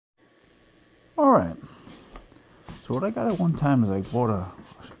Alright, so what I got at one time is I bought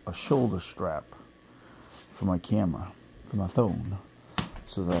a shoulder strap for my camera, for my phone,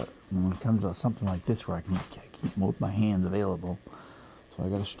 so that when it comes to something like this where I can keep both my hands available. So I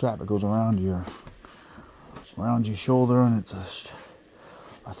got a strap that goes around your shoulder, and it's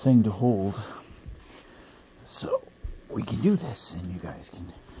a thing to hold. So we can do this, and you guys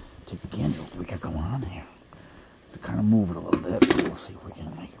can take a gander at what we got going on here. To kind of move it a little bit, but we'll see if we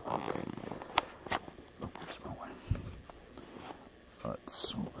can make it work.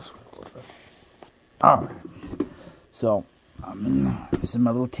 Let's move this way a little bit. Alright, so this is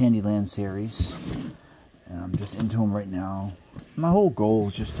my little Tandy Land series, and I'm just into them right now. My whole goal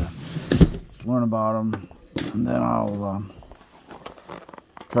is just to learn about them, and then I'll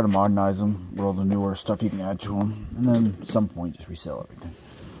try to modernize them with all the newer stuff you can add to them, and then at some point just resell everything.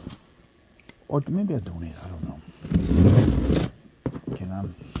 Or maybe I'll donate, I don't know. Again,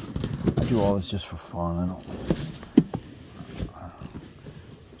 I do all this just for fun. I don't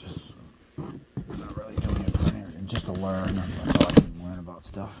not really doing it for anything, just to learn. That's all I can learn about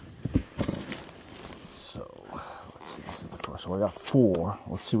stuff. So let's see, this is the first. So I got 4.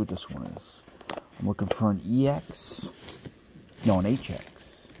 Let's see what this one is. I'm looking for an EX. No, an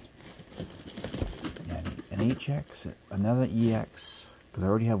HX. Yeah, an HX, another EX, because I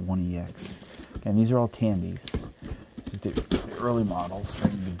already have one EX. And these are all Tandys. The early models,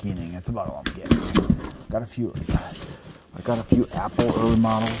 right in the beginning. That's about all I'm getting. I got a few Apple early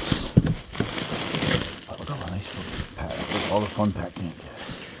models. Oh, look how nice little pack. Look, all the fun pack can't get.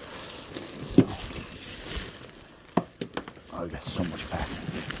 So, I got so much packing.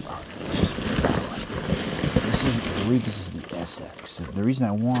 Alright, let's just get it going. So I believe this is the SX. So the reason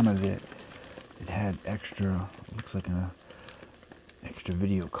I wanted it, it had extra, looks like an extra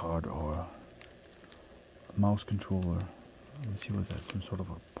video card or mouse controller. Let me see what that's, some sort of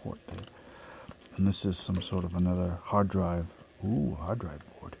a port there. And this is some sort of another hard drive. Ooh, hard drive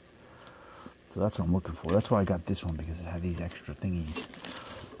board. So that's what I'm looking for. That's why I got this one, because it had these extra thingies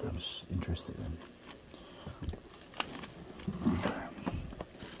that I was interested in. Okay.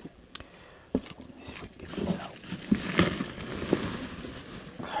 So let me see if we can get this out.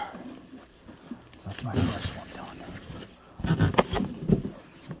 So that's my first one done.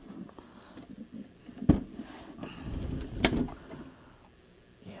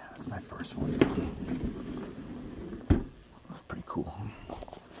 My first one. That's pretty cool.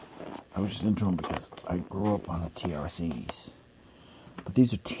 I was just into them because I grew up on the TRS-80s. But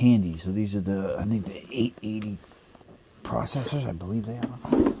these are Tandy, so these are I think the 880 processors, I believe they are.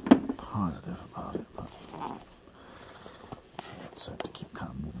 I'm positive about it, but so I have to keep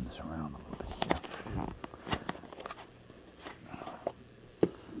kind of moving this around a little bit here.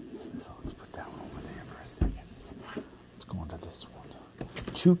 So let's put that one over there for a second. Let's go into this one.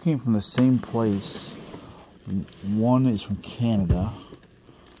 2 came from the same place. One is from Canada.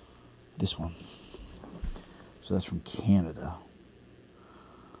 This one. So that's from Canada.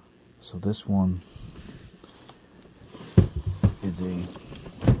 So this one is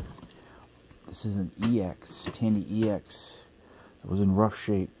this is an EX, Tandy EX. It was in rough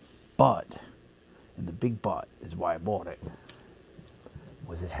shape, but, and the big but is why I bought it,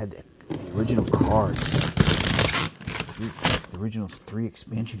 was it had the original cards. The original 3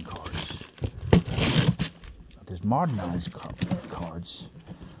 expansion cards. There's modernized cards.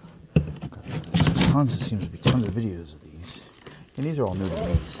 There seems to be tons of videos of these. And these are all new to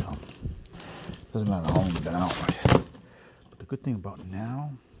me, so it doesn't matter how long they've been out. But the good thing about now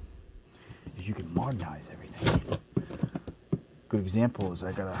is you can modernize everything. Good example is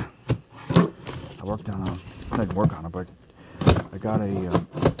I worked on I didn't work on it, but I got a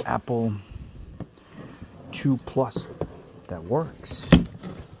Apple 2 Plus that works,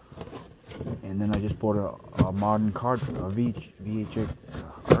 and then I just bought a modern card for a VHA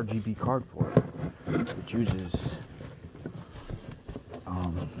RGB card for it, which uses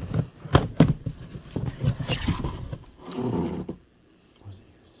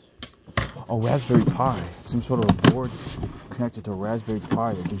Raspberry Pi, some sort of a board connected to a Raspberry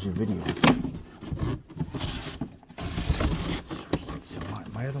Pi that gives you video. Sweet. So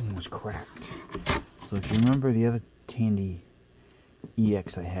my other one was cracked. So if you remember the other Tandy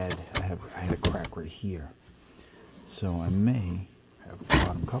EX I had a crack right here. So I may have a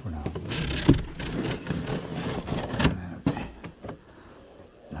bottom cover now. Okay.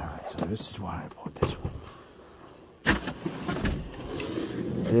 Alright, so this is why I bought this one.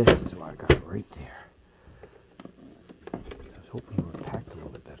 This is why I got it right there. I was hoping it would have packed a little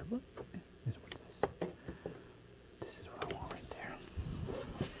bit better, but here's what it is. This is what I want right there.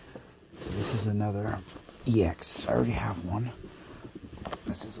 So this is another EX. I already have one.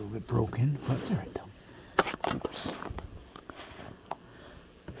 This is a little bit broken, but it's alright though. Oops.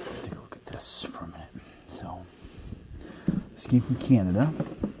 Let's take a look at this for a minute. So, this came from Canada. But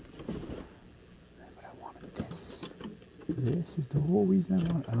I wanted this. This is the whole reason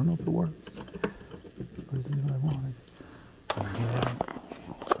I want it. I don't know if it works. But this is what I wanted. So I get it out.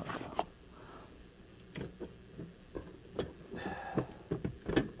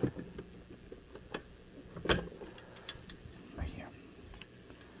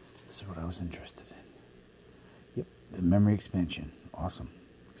 Interested in. Yep, the memory expansion. Awesome.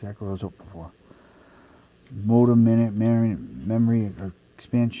 Exactly what I was hoping for. Modem memory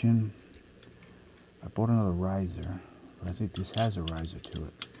expansion. I bought another riser, but I think this has a riser to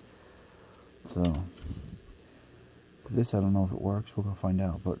it. So this, I don't know if it works. We're gonna find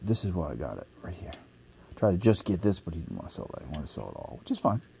out. But this is why I got it right here. Tried to just get this, but he didn't want to sell that. He wanted to sell it all, which is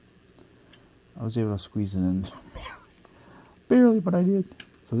fine. I was able to squeeze it in. Barely, but I did.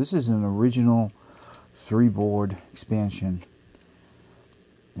 So this is an original 3-board expansion,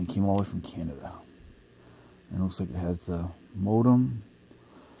 and it came all the way from Canada. And it looks like it has the modem.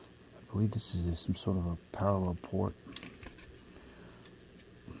 I believe this is some sort of a parallel port.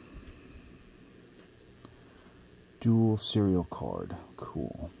 Dual serial card.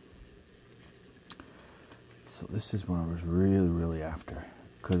 Cool. So this is what I was really after,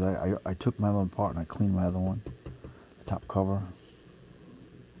 because I took my other one apart and I cleaned my other one, the top cover.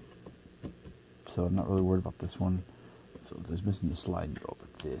 So I'm not really worried about this one. So there's missing the sliding door,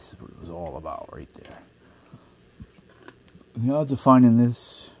 but this is what it was all about right there. And the odds of finding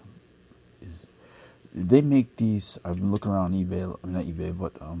this is, they make these, I've been looking around eBay, not eBay,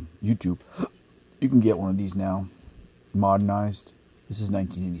 but YouTube. You can get one of these now, modernized. This is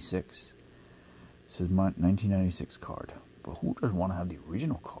 1986. This is my 1996 card. But who doesn't want to have the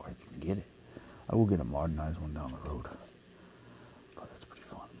original card if you can get it? I will get a modernized one down the road. But that's pretty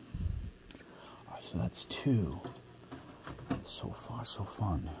fun. So that's 2. So far, so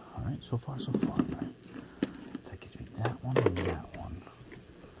fun. Alright, so far, so fun. Right? That gives me that one and that one.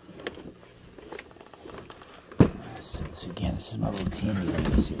 So again, this is my little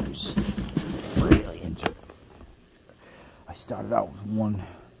Tandy series. Really into it. I started out with one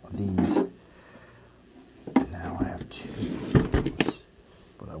of these. Now I have 2.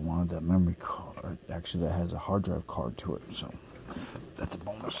 But I wanted that memory card. Actually, that has a hard drive card to it. So that's a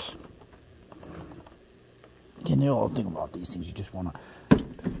bonus. Again, the whole thing about these things, you just want to,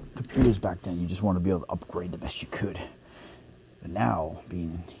 computers back then, you just want to be able to upgrade the best you could. But now,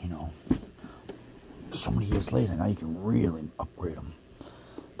 being, you know, so many years later, now you can really upgrade them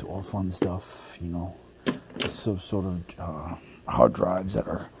to all fun stuff, you know. Some sort of hard drives that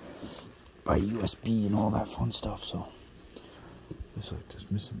are by USB and all that fun stuff. So, it's like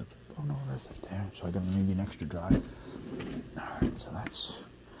just missing the, oh no, that's it there. So I got maybe an extra drive. Alright, so that's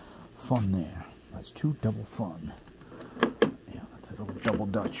fun there. That's 2 double fun. Yeah, that's a little double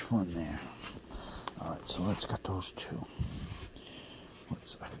Dutch fun there. Alright, so let's get those 2. I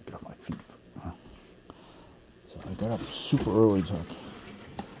can get off my feet. So I got up super early.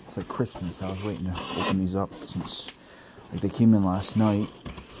 It's like Christmas. I was waiting to open these up since like they came in last night.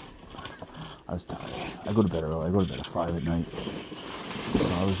 I was tired. I go to bed early. I go to bed at 5 at night. So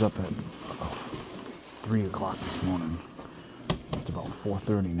I was up at about 3 o'clock this morning. It's about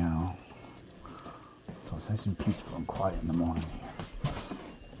 4:30 now. So it's nice and peaceful and quiet in the morning here.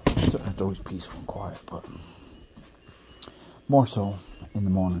 It's always peaceful and quiet, but more so in the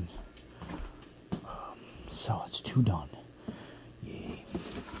morning. So it's 2 done. Yay.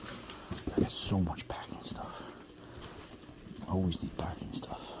 I got so much packing stuff. I always need packing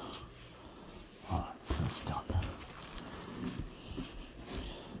stuff. Alright, so that's done.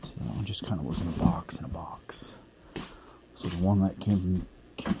 So that one just kind of was in a box. So the one that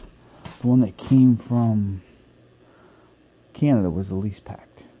came from Canada was the least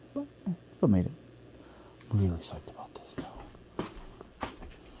packed, but still made it. Really psyched about this though.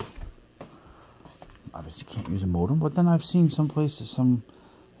 Obviously can't use a modem, but then I've seen some places, some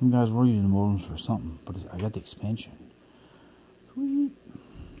guys were using modems for something, but I got the expansion. Sweet.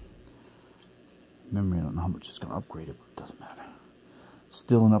 Memory, I don't know how much it's going to upgrade it, but it doesn't matter.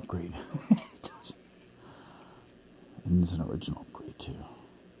 Still an upgrade. It doesn't. And it's an original upgrade too.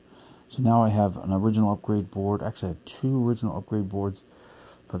 So now I have an original upgrade board. Actually, I have 2 original upgrade boards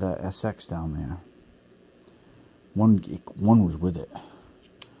for that SX down there. One was with it.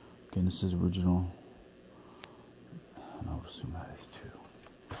 Again, this is original. And I would assume that is too.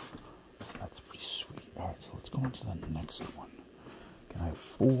 So that's pretty sweet. Alright, so let's go on to the next one. Can I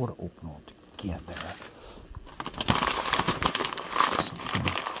afford to open all together? So I'm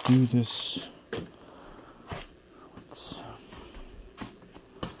trying to do this.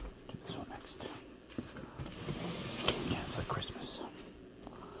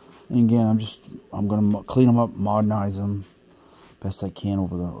 And again, I'm gonna clean them up, modernize them best I can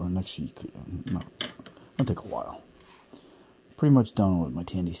over the next week. No, it'll take a while. Pretty much done with my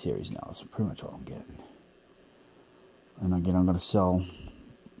Tandy series now. That's pretty much all I'm getting. And again, I'm gonna sell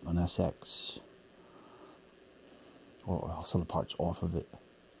an SX. Or I'll sell the parts off of it.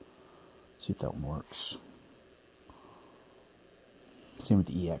 See if that one works. Same with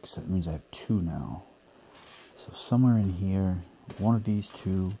the EX. That means I have two now. So somewhere in here, one of these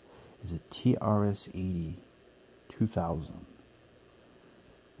two is a TRS-2000,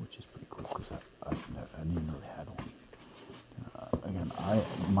 which is pretty cool because I didn't really had one. Again,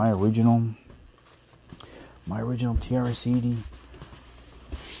 my original TRS-80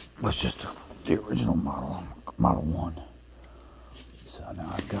 was just the original model 1. So now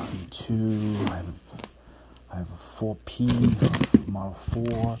I've gotten two. I have a 4P Model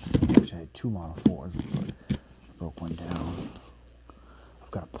 4. Actually, I had two Model 4s, but I broke one down.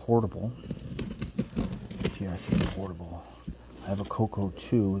 I've got a portable. TRS-80 portable. I have a Coco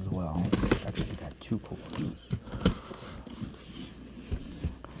 2 as well. Actually, I got two Coco 2s.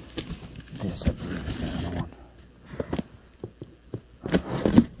 This, I believe, is the other one.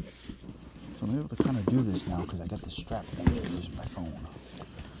 So I'm able to kind of do this now because I got this strap that I use my phone.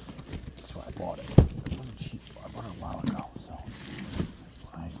 That's why I bought it. It wasn't cheap. I bought it a while ago. So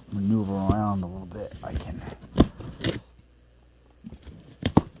when I maneuver around a little bit, I can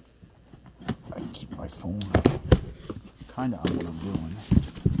keep my phone kind of on what I'm doing.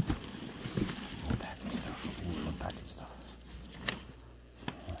 Unpacking stuff. Unpacking stuff.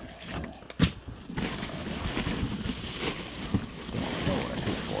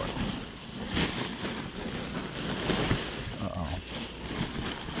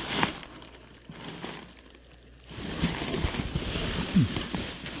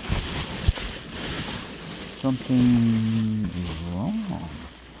 Something is wrong.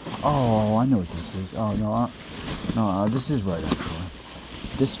 Oh, I know what this is. Oh no, this is right actually.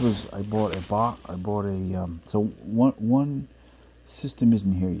 This was I bought a so one system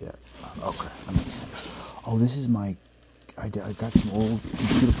isn't here yet. Okay, that makes sense. Oh, this is my. I got some old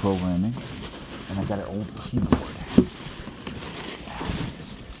computer programming, and I got an old keyboard. Yeah, I think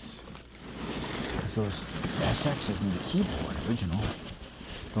this is because those SXs need a keyboard original,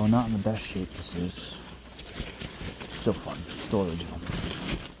 though not in the best shape. This is. Still fun, still original.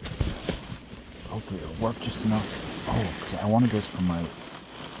 Hopefully it'll work just enough. Oh, because I wanted this for my.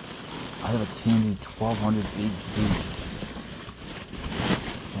 I have a Tandy 1200 HD.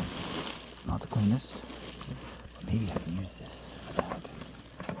 Not the cleanest, but maybe I can use this.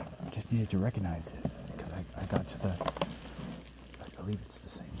 I just needed to recognize it because I got to the. I believe it's the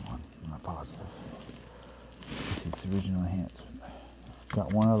same one. I'm not positive. Let's see, it's original enhancement.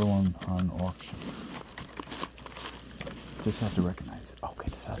 Got one other one on auction. Just have to recognize it. Okay,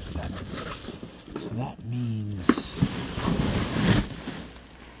 that's what that is. So that means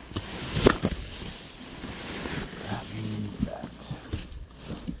that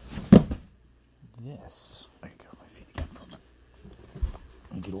this. I can get on my feet again from it.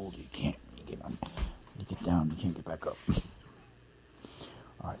 When you get older, you can't. When you get down, you can't get back up.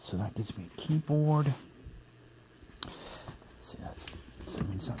 All right, so that gives me a keyboard. See,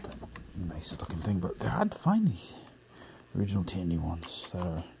 it's not that nice looking thing, but they're hard to find these. Original Tandy ones that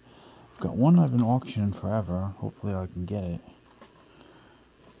are. I've got one I've been auctioning forever. Hopefully I can get it.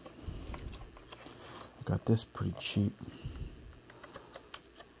 I got this pretty cheap.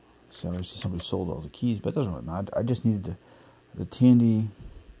 So obviously somebody sold all the keys, but it doesn't really matter. I just needed the Tandy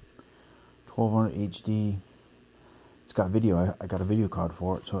 1200 HD. It's got video. I got a video card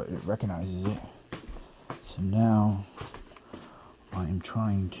for it, so it recognizes it. So now I am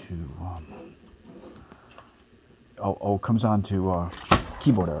trying to. It comes on to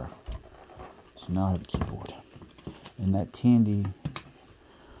keyboard error. So now I have a keyboard. And that Tandy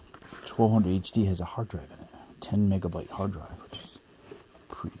 1200 HD has a hard drive in it. 10 megabyte hard drive, which is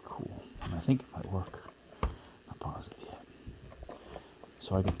pretty cool. And I think it might work. Not positive yet.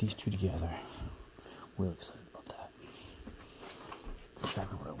 So I got these two together. Really excited about that. It's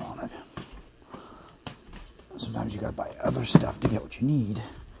exactly what I wanted. Sometimes you gotta buy other stuff to get what you need.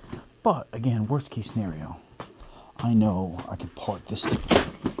 But again, worst case scenario. I know I can part this thing.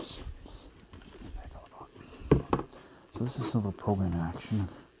 Oops. So this is a little program action.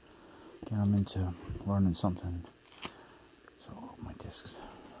 Again, I'm into learning something. So my discs.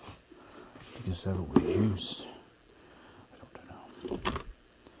 I think this ever was used. I don't know.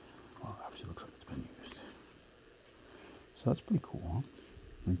 Well, it obviously looks like it's been used. So that's pretty cool, huh?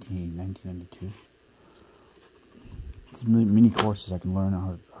 1992. These mini courses I can learn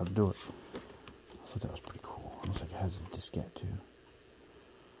how to do it. I thought that was pretty cool. Looks like it has a diskette too.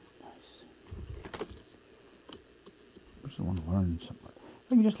 just want to learn something.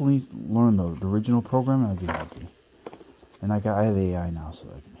 I can just learn the original program, and I'd be happy. And I have AI now, so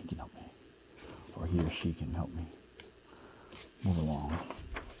he can help me, or he or she can help me move along.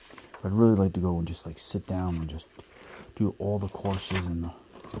 But I'd really like to go and just like sit down and just do all the courses and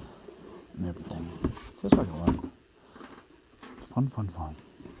everything, just like I learn. Fun.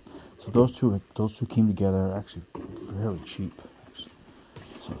 So those two came together actually fairly cheap, actually.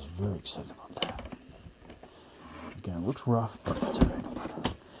 So I was very excited about that. Again, it looks rough, but it's alright.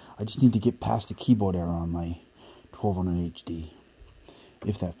 I just need to get past the keyboard error on my 1200 HD.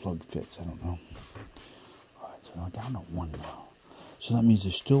 If that plug fits, I don't know. Alright, so I'm down to 1 now. So that means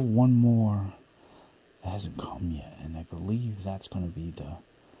there's still one more that hasn't come yet. And I believe that's going to be the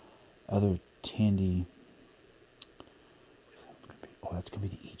other Tandy. Oh, that's going to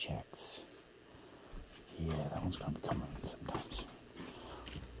be the E-Checks. Yeah, that one's going to be coming sometime soon.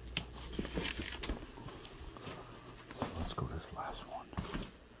 So let's go to this last one.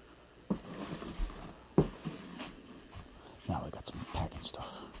 Now we got some packing stuff.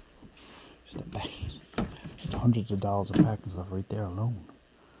 Just hundreds of dollars of packing stuff right there alone.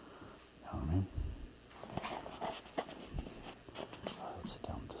 You know what I mean? Alright, let's sit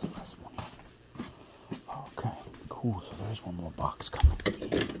down with this last one. Okay, cool. So there's one more box coming.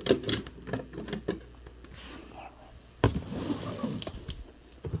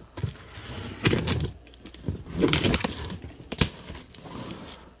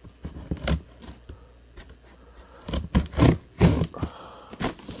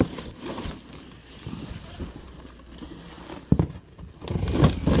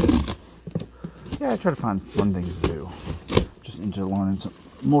 Yeah, I try to find fun things to do. Just enjoy learning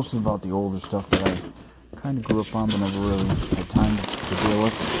mostly about the older stuff that I kind of grew up on, but never really had time to deal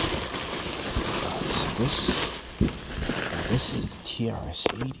with. So this is the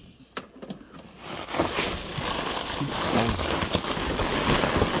TRS-80. 2000.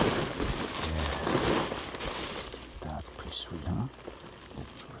 That's pretty sweet, huh?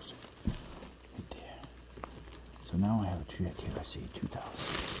 Oops, where is it? Right there. So now I have a TRS-80 2000.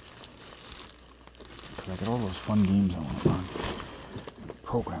 I got all those fun games I want to run.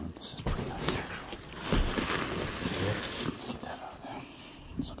 Programming, this is pretty nice actually. Let's get that out of there.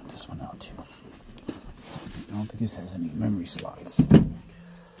 Let's look at this one out too. I don't think this has any memory slots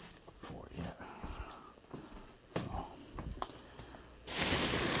for it yet. So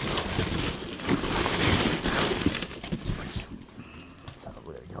it's pretty sweet. Let's have a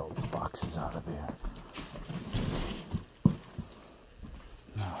way to get all these boxes out of there.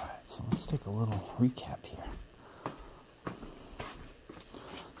 So let's take a little recap here.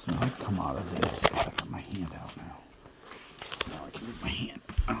 So I've come out of this. I got my hand out now. Now I can move my hand.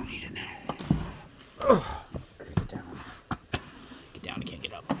 I don't need it now. Ugh. Get down. Get down, I can't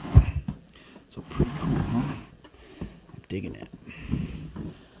get up. So pretty cool, huh? I'm digging it.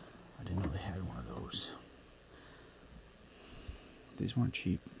 I didn't know they had one of those. These weren't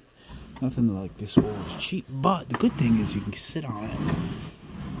cheap. Nothing like this old is cheap, but the good thing is you can sit on it,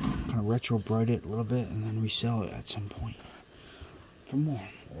 kind of retro bright it a little bit, and then resell it at some point for more,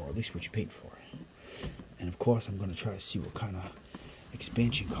 or at least what you paid for it. And of course I'm going to try to see what kind of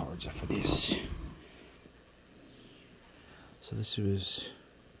expansion cards are for this. So this was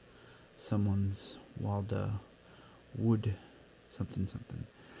someone's Walda Wood something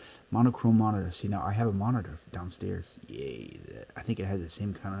monochrome monitor. See, now I have a monitor downstairs. Yay, I think it has the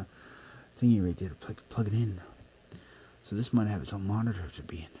same kind of thingy right there to plug it in. So this might have its own monitor to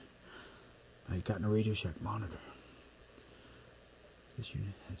be in. I got a Radio Shack monitor. This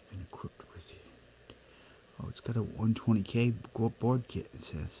unit has been equipped with it. Oh, it's got a 120K board kit, it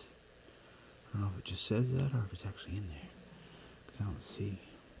says. I don't know if it just says that or if it's actually in there, because I don't see.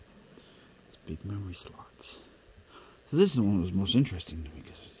 It's big memory slots. So this is the one that was most interesting to me,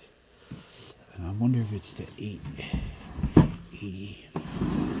 and I wonder if it's the 880,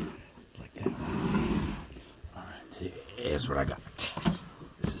 like that one. Alright, so here's what I got.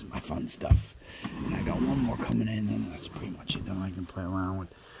 This is my fun stuff. And I got one more coming in, and that's pretty much it. Then I can play around with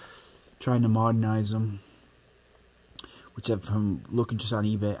trying to modernize them. Which I've from looking just on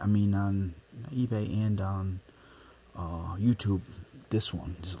eBay, on eBay and on YouTube. This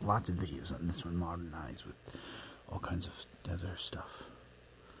one, there's lots of videos on this one modernized with all kinds of other stuff.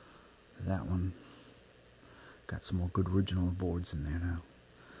 That one got some more good original boards in there now.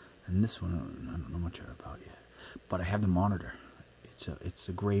 And this one, I don't know much about yet. But I have the monitor. It's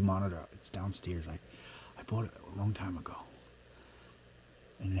a gray monitor. It's downstairs. I bought it a long time ago.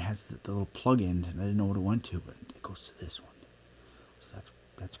 And it has the little plug in, and I didn't know what it went to, but it goes to this one. So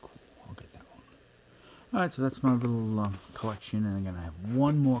that's cool. I'll get that one. Alright, so that's my little collection, and again I have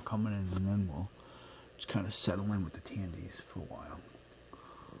one more coming in, and then we'll Just kind of settle in with the Tandys for a while.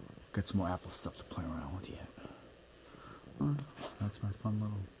 Got some more Apple stuff to play around with yet. That's my fun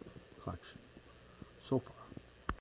little collection so far.